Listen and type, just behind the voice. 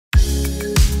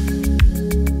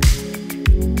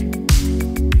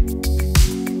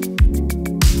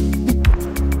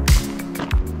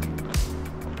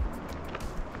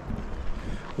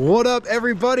What up,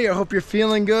 everybody? I hope you're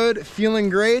feeling good,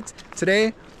 feeling great.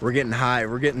 Today, we're getting high.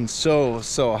 We're getting so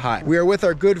high. We are with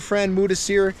our good friend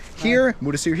Mudassir here.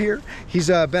 Mudassir here. He's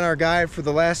been our guide for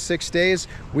the last 6 days.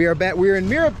 We are back. We're in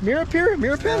Minapin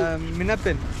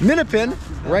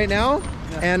right now,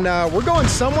 and we're going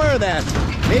somewhere that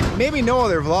maybe no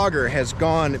other vlogger has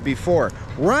gone before.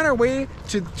 We're on our way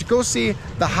to go see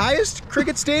the highest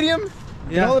cricket stadium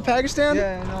in all of Pakistan.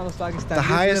 Yeah, in all of Pakistan. The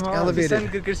highest elevated. Pissan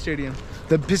Cricket Stadium.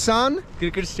 The Pissan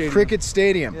Cricket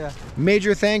Stadium. Yeah.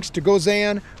 Major thanks to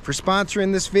Gozayan for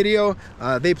sponsoring this video.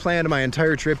 They planned my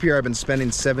entire trip here. I've been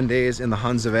spending 7 days in the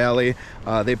Hunza Valley.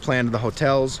 They planned the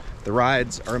hotels, the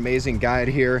rides, our amazing guide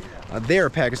here. They are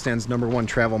Pakistan's #1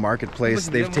 travel marketplace.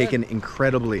 They've taken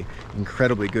incredibly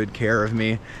good care of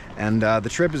me. And the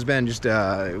trip has been just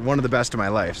one of the best of my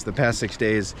life. So the past 6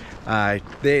 days,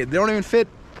 they don't even fit.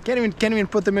 Can't even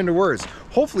put them into words.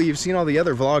 Hopefully you've seen all the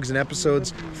other vlogs and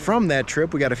episodes from that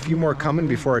trip. We got a few more coming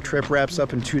before our trip wraps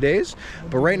up in 2 days.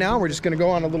 But right now we're just gonna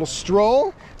go on a little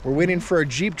stroll. We're waiting for our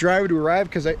Jeep driver to arrive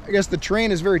because I guess the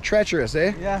terrain is very treacherous,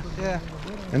 eh? Yeah.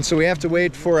 And so we have to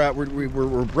wait for, we're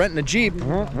renting a Jeep.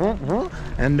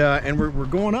 And we're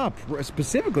going up.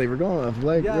 Specifically, we're going up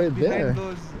like right there.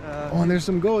 Those, oh, and there's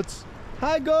some goats.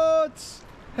 Hi, goats!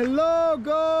 Hello,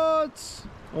 goats!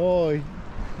 Oh,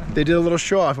 they did a little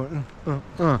show off.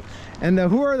 And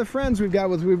who are the friends we've got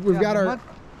with? We've got our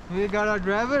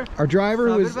driver. Our driver,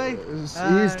 who is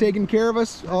he's taking care of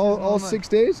us all 6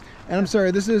 days. And I'm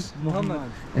sorry, this is Muhammad.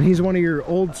 And he's one of your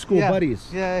old school buddies.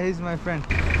 Yeah, he's my friend.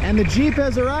 And the Jeep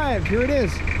has arrived. Here it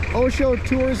is. Osho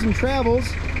Tours and Travels,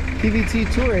 PVT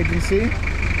Tour Agency,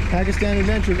 Pakistan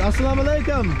Adventures. Assalamu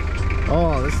alaikum.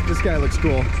 Oh, this guy looks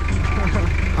cool.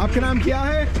 Aapka naam kya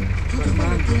hai?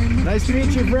 Nice to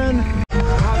meet you, friend.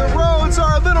 The roads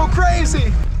are a little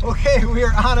crazy. Okay, we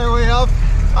are on our way up.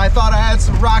 I thought I had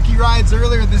some rocky rides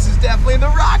earlier. This is definitely the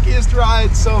rockiest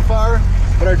ride so far.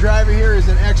 But our driver here is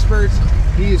an expert.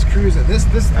 He is cruising. This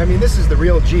is the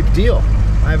real Jeep deal.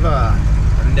 I've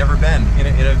never been in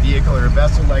a vehicle or a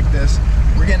vessel like this.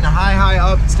 We're getting high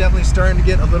up. It's definitely starting to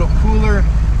get a little cooler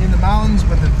in the mountains,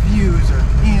 but the views are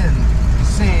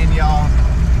insane, y'all.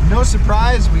 No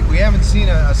surprise, we haven't seen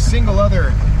a single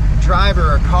other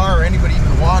driver or car or anybody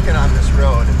even walking on this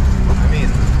road. I mean,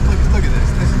 look at this.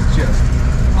 This is just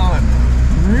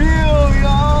unreal,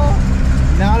 y'all.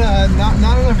 Not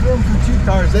enough room for 2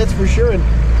 cars, that's for sure. And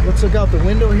let's look out the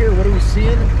window here. What are we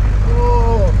seeing?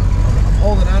 Oh, I'm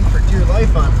holding on for dear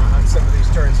life on some of these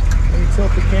turns. Let me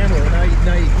tilt the camera.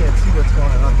 Now you can't see what's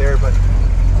going on up there, but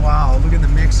wow, look at the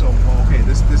mix. Oh, okay,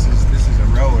 this is a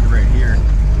road right here.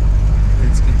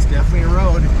 It's definitely a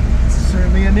road. It's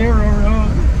certainly a narrow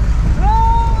road.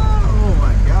 Oh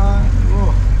my God.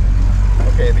 Oh.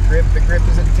 Okay, the grip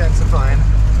is intensifying.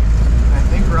 I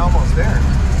think we're almost there.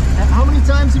 How many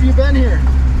times have you been here?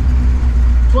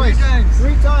 Twice. 3 times.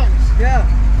 3 times. Yeah.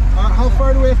 How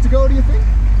far do we have to go, do you think?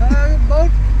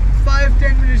 About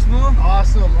 5-10 minutes more.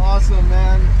 Awesome,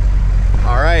 man.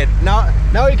 All right,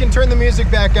 now you can turn the music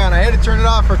back on. I had to turn it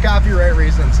off for copyright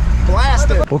reasons.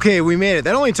 Blast it. Okay, we made it.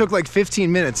 That only took like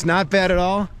 15 minutes. Not bad at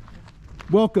all.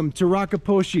 Welcome to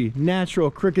Rakaposhi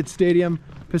Natural Cricket Stadium,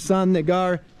 Pissan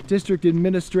Nagar, District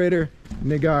Administrator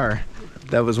Nagar.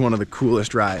 That was one of the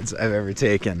coolest rides I've ever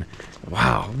taken.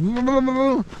 Wow,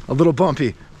 a little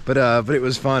bumpy, but it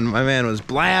was fun. My man was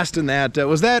blasting that.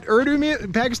 Was that Urdu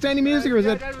Pakistani music, or was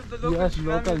that? Yes,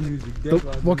 local music.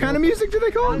 What kind of music do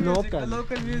they call it?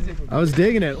 Local music. I was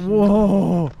digging it.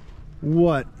 Whoa,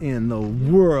 what in the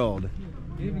world?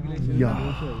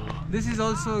 Yeah. This is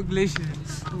also a glacier.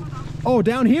 Oh,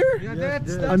 down here? Yeah,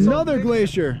 that's another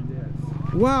glacier.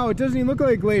 Wow, it doesn't even look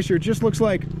like a glacier. It just looks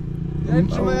like a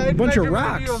bunch of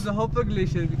rocks. Of the Hopper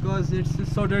Glacier because it's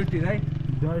so dirty, right?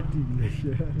 Dirty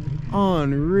glacier.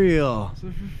 Unreal.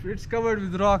 So it's covered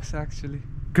with rocks actually.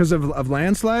 Because of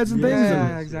landslides and things?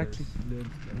 Yeah, exactly.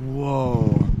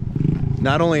 Whoa.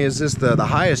 Not only is this the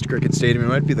highest cricket stadium, it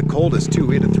might be the coldest too.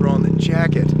 We had to throw on the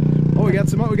jacket. Oh, we got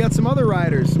some other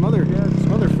riders, some other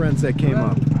friends that came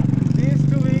up. These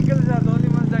 2 vehicles are the only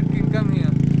ones that can come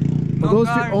here. No those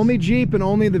cars. Only Jeep and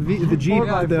only the Jeep,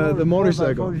 the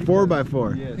motorcycle,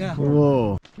 4x4. Yes. Yeah.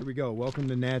 Whoa. Here we go. Welcome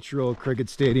to Natural Cricket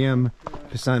Stadium,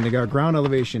 Pissan Nagar. Ground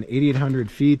elevation 8,800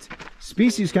 feet.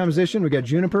 Species composition: we got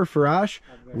juniper, farash,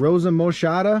 rosa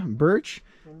moschata, birch,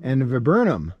 and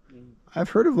viburnum.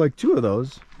 I've heard of like 2 of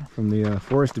those from the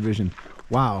forest division.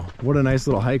 Wow, what a nice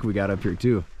little hike we got up here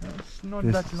too. It's not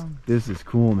that long. This is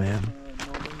cool, man.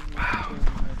 Wow.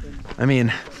 I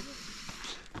mean,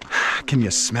 can you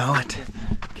smell it?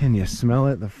 Can you smell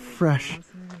it? The fresh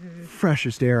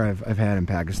freshest air I've had in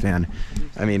Pakistan.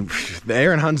 I mean, the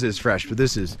air in Hunza is fresh, but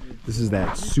this is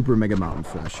that super mega mountain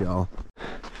fresh, y'all.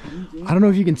 I don't know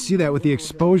if you can see that with the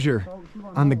exposure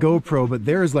on the GoPro, but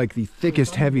there's like the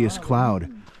thickest, heaviest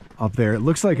cloud up there. It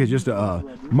looks like it's just a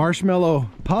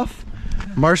marshmallow puff,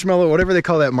 marshmallow, whatever they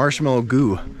call that, marshmallow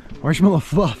goo, marshmallow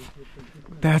fluff.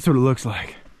 That's what it looks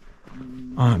like.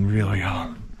 Unreal,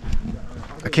 y'all.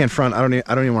 I can't front. I don't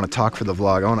even want to talk for the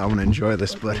vlog. I want to enjoy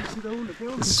this, but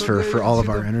this is for all of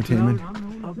our entertainment.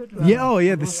 Yeah, oh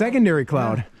yeah, the secondary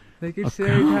cloud. Like it has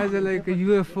like a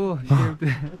UFO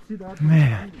shape.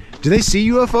 Man, do they see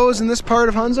UFOs in this part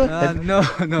of Hunza? No.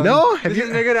 No? This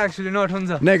is Nagar actually, not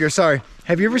Hunza. Nagar, sorry.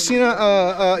 Have you ever seen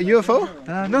a UFO?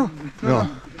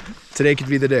 No. Today could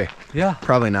be the day. Yeah.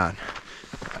 Probably not.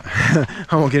 I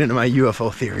won't get into my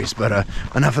UFO theories, but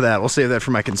enough of that. We'll save that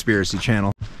for my conspiracy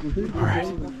channel. All right,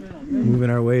 moving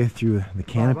our way through the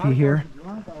canopy here.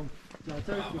 Oh,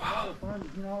 wow.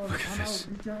 Look at this.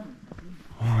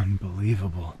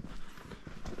 Unbelievable.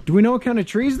 Do we know what kind of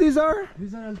trees these are?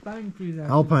 These are alpine trees.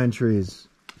 Actually. Alpine trees.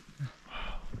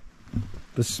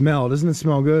 The smell, doesn't it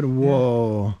smell good?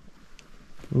 Whoa.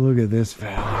 Look at this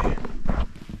valley.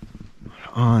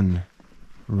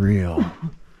 Unreal.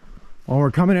 Well,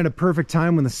 we're coming at a perfect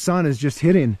time when the sun is just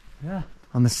hitting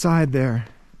on the side there.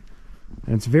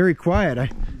 And it's very quiet.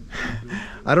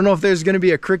 I don't know if there's going to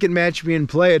be a cricket match being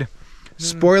played.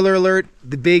 Spoiler alert,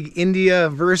 the big India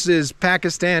versus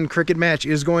Pakistan cricket match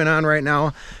is going on right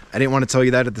now. I didn't want to tell you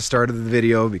that at the start of the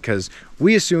video because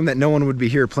we assumed that no one would be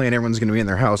here playing. Everyone's going to be in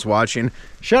their house watching.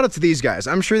 Shout out to these guys.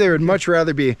 I'm sure they would much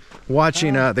rather be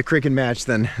watching the cricket match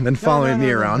than following me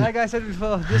around. Like I said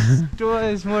before, this tour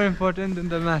is more important than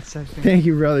the match, I think. Thank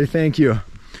you, brother. Thank you.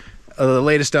 The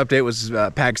latest update was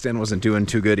Pakistan wasn't doing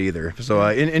too good either. So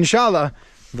inshallah,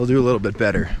 they'll do a little bit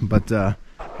better. But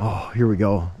oh, here we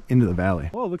go into the valley.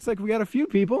 Oh, looks like we got a few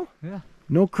people. Yeah.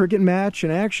 No cricket match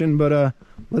in action, but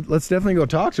let's definitely go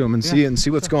talk to them and see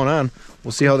what's going on.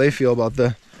 We'll see how they feel about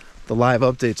the live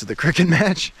updates of the cricket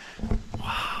match.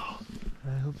 Wow.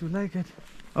 I hope you like it.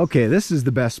 Okay, this is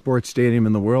the best sports stadium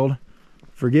in the world.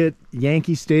 Forget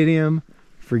Yankee Stadium,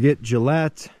 forget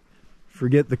Gillette,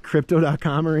 forget the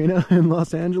Crypto.com arena in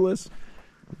Los Angeles.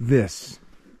 This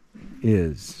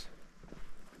is...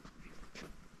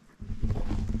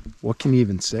 what can you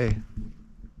even say?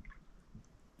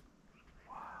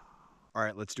 Wow. All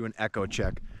right, let's do an echo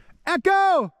check.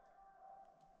 Echo!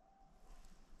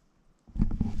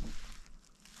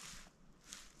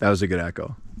 That was a good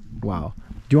echo. Wow.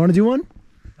 Do you want to do one?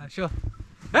 Sure.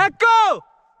 Echo!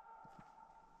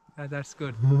 That's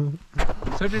good.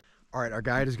 All right, our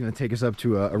guide is going to take us up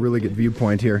to a really good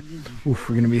viewpoint here. Oof,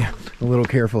 we're going to be a little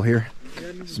careful here.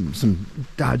 Some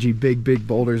dodgy big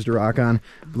boulders to rock on.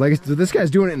 But like this guy's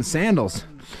doing it in sandals.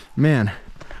 Man,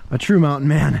 a true mountain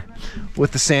man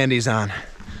with the sandies on.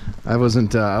 I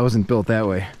wasn't built that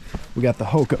way. We got the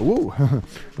Hoka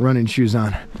running shoes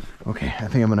on. Okay, I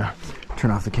think I'm gonna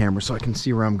turn off the camera so I can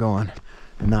see where I'm going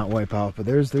and not wipe out. But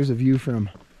there's a view from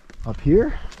up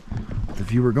here. The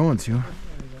view we're going to.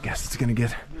 Guess it's gonna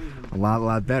get a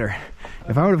lot better.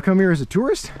 If I would have come here as a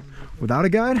tourist without a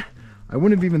guide, I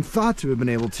wouldn't have even thought to have been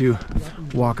able to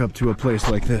walk up to a place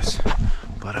like this.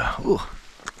 But, ooh,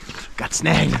 got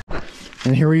snagged.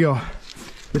 And here we go.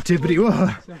 The tippity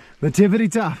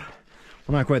top.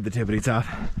 Well, not quite the tippity top.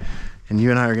 And you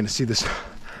and I are gonna see this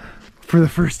for the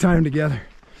first time together.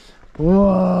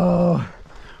 Whoa,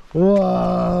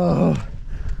 whoa,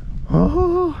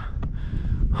 oh,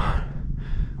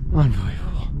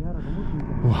 unbelievable.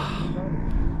 Wow.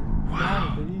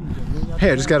 Wow.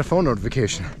 Hey, I just got a phone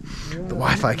notification. The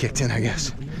Wi-Fi kicked in, I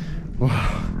guess.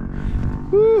 Wow.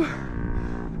 Woo.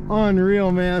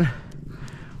 Unreal, man.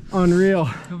 Unreal.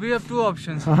 So we have two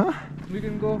options. We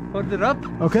can go further up.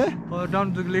 Okay. Or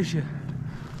down to the glacier.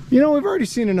 You know, we've already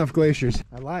seen enough glaciers.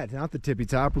 I lied, not the tippy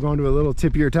top. We're going to a little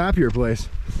tippier place.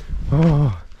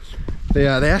 Oh. They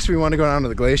asked if we want to go down to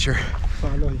the glacier.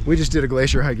 We just did a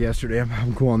glacier hike yesterday.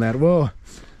 I'm cool on that. Whoa.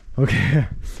 Okay.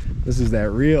 This is that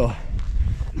real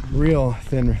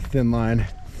thin line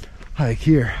hike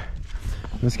here.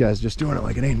 This guy's just doing it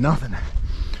like it ain't nothing.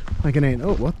 Like it ain't,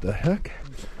 oh, what the heck?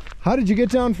 How did you get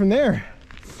down from there?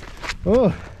 Oh,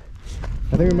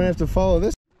 I think we might have to follow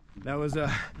this. That was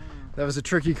a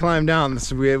tricky climb down.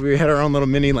 So we had our own little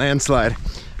mini landslide.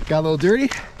 Got a little dirty,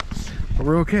 but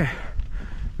we're okay.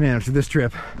 Man, after this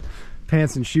trip,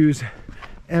 pants and shoes,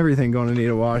 everything going to need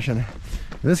a washing.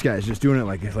 This guy's just doing it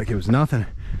like it was nothing.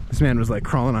 This man was like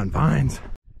crawling on vines.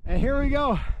 And here we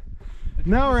go.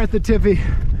 Now we're at the tippity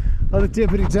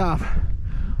top.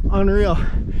 Unreal.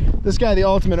 This guy, the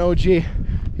ultimate OG.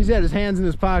 He's had his hands in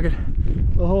his pocket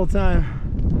the whole time.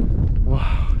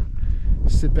 Wow.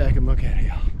 Sit back and look at it,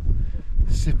 y'all.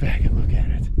 Sit back and look at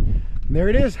it. And there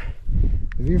it is.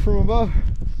 The view from above.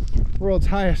 World's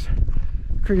highest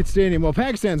cricket stadium. Well,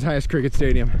 Pakistan's highest cricket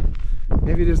stadium.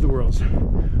 Maybe it is the world's.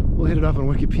 We'll hit it up on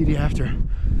Wikipedia after.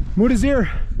 Mudazir.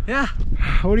 Yeah.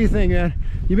 What do you think, man?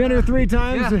 You've been here 3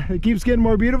 times. Yeah. It keeps getting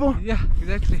more beautiful. Yeah,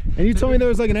 exactly. And you told me there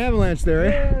was like an avalanche there, right?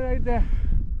 Yeah, right there.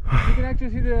 You can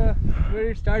actually see where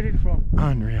it started from.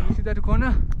 Unreal. You see that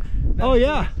corner? That's Oh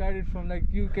yeah. where it started from. Like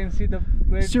you can see the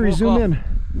where it Siri, broke zoom off. in.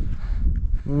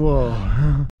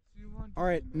 Whoa. All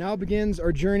right, now begins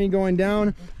our journey going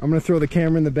down. I'm gonna throw the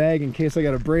camera in the bag in case I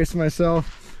gotta brace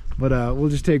myself. But we'll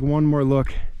just take one more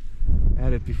look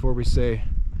at it before we say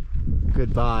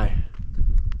goodbye.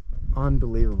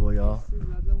 Unbelievable, y'all.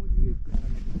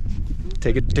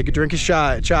 Take a drink of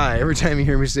chai every time you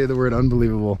hear me say the word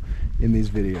unbelievable in these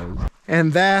videos.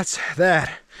 And that's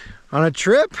that. On a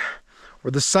trip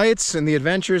where the sights and the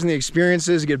adventures and the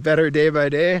experiences get better day by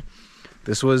day,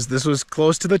 this was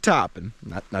close to the top, and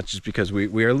not just because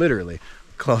we are literally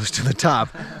close to the top.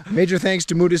 Major thanks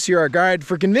to Mudazir, our guide,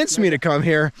 for convincing me to come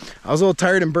here. I was a little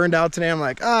tired and burned out today. I'm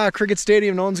like, cricket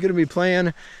stadium, no one's gonna be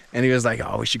playing. And he was like,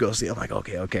 oh, we should go see. I'm like,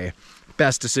 okay.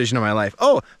 Best decision of my life.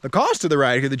 Oh, the cost of the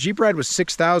ride here, the Jeep ride was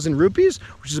 6,000 rupees,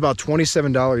 which is about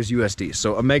 $27 USD.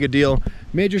 So a mega deal.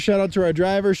 Major shout out to our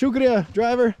driver. Shukriya,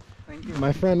 driver. Thank you.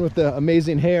 My friend with the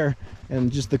amazing hair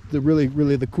and just the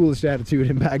really the coolest attitude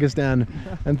in Pakistan.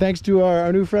 And thanks to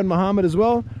our new friend Muhammad as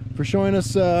well for showing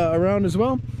us around as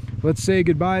well. Let's say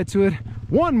goodbye to it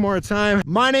one more time.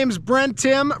 My name's Brent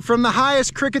Timm from the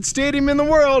highest cricket stadium in the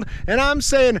world, and I'm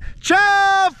saying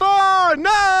ciao for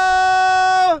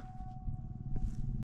now!